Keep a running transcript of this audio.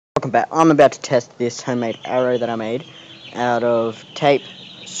Welcome back. I'm about to test this homemade arrow that I made out of tape,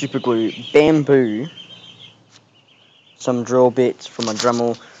 super glue, bamboo, some drill bits from a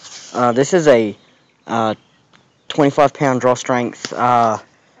Dremel. This is a 25-pound draw strength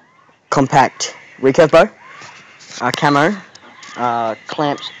compact recurve bow, camo,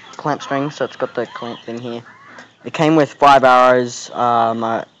 clamp string, so it's got the clamp thing here. It came with 5 arrows.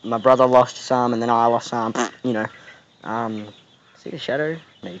 My brother lost some, and then I lost some. See the shadow?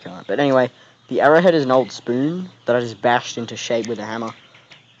 No, you can't. But anyway, the arrowhead is an old spoon that I just bashed into shape with a hammer,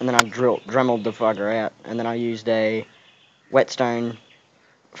 and then I dremeled the bugger out, and then I used a whetstone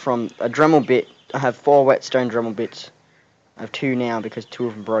from a Dremel bit. I have 4 whetstone Dremel bits. I have 2 now because 2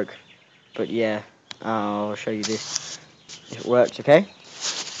 of them broke. But yeah, I'll show you this if it works. Okay,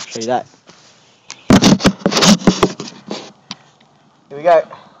 show you that. Here we go.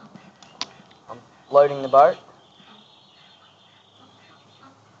 I'm loading the boat.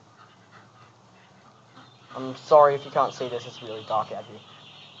 I'm sorry if you can't see this, it's really dark out here.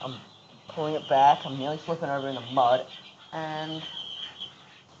 I'm pulling it back, I'm nearly flipping over in the mud, and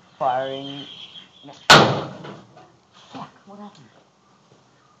firing. Fuck, what happened?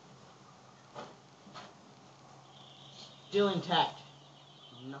 Still intact.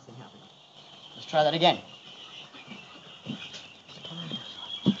 Nothing happened. Let's try that again.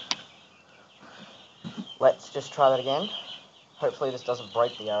 Let's just try that again. Hopefully this doesn't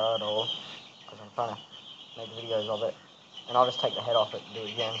break the arrow at all, because I'm trying to make videos of it. And I'll just take the head off it and do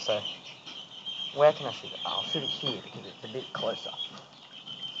it again, so... Where can I shoot it? I'll shoot it here, because it's a bit closer.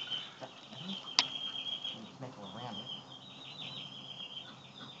 Metal around it.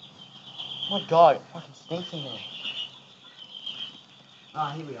 Oh my god, it fucking stinks in there.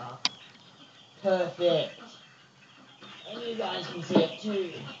 Ah, here we are. Perfect. And you guys can see it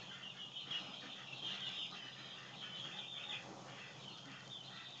too.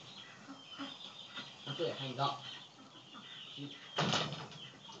 I feel it hangs up.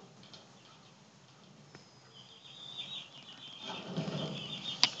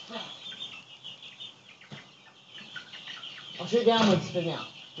 I'll shoot downwards for now,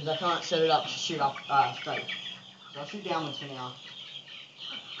 because I can't set it up to shoot up straight. So I'll shoot downwards for now.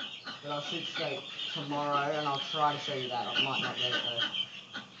 But I'll shoot straight tomorrow, and I'll try to show you that. I might not get it though.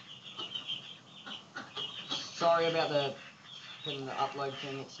 Sorry about the upload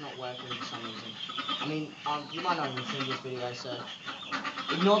thing, it's not working for some reason. I mean, you might not even see this video, so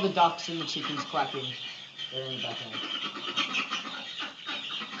ignore the ducks and the chickens quacking. They're in the background.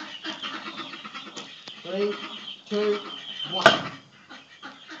 3, 2, 1.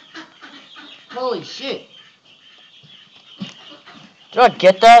 Holy shit! Did I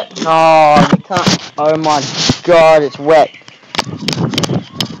get that? No, you can't. Oh my god, it's wet.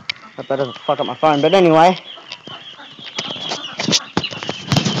 Hope that doesn't fuck up my phone, but anyway.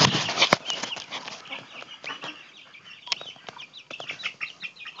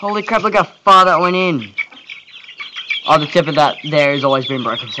 Holy crap, look how far that went in. Oh, the tip of that there has always been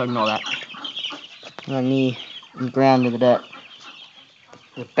broken, so ignore that. My knee is ground to the dirt.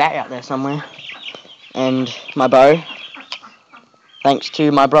 There's a bat out there somewhere. And my bow. Thanks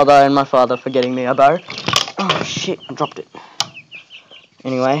to my brother and my father for getting me a bow. Oh shit, I dropped it.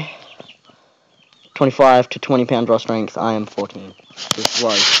 Anyway, 25 to 20 pound draw strength, I am 14. This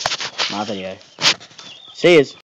was my video. See yous.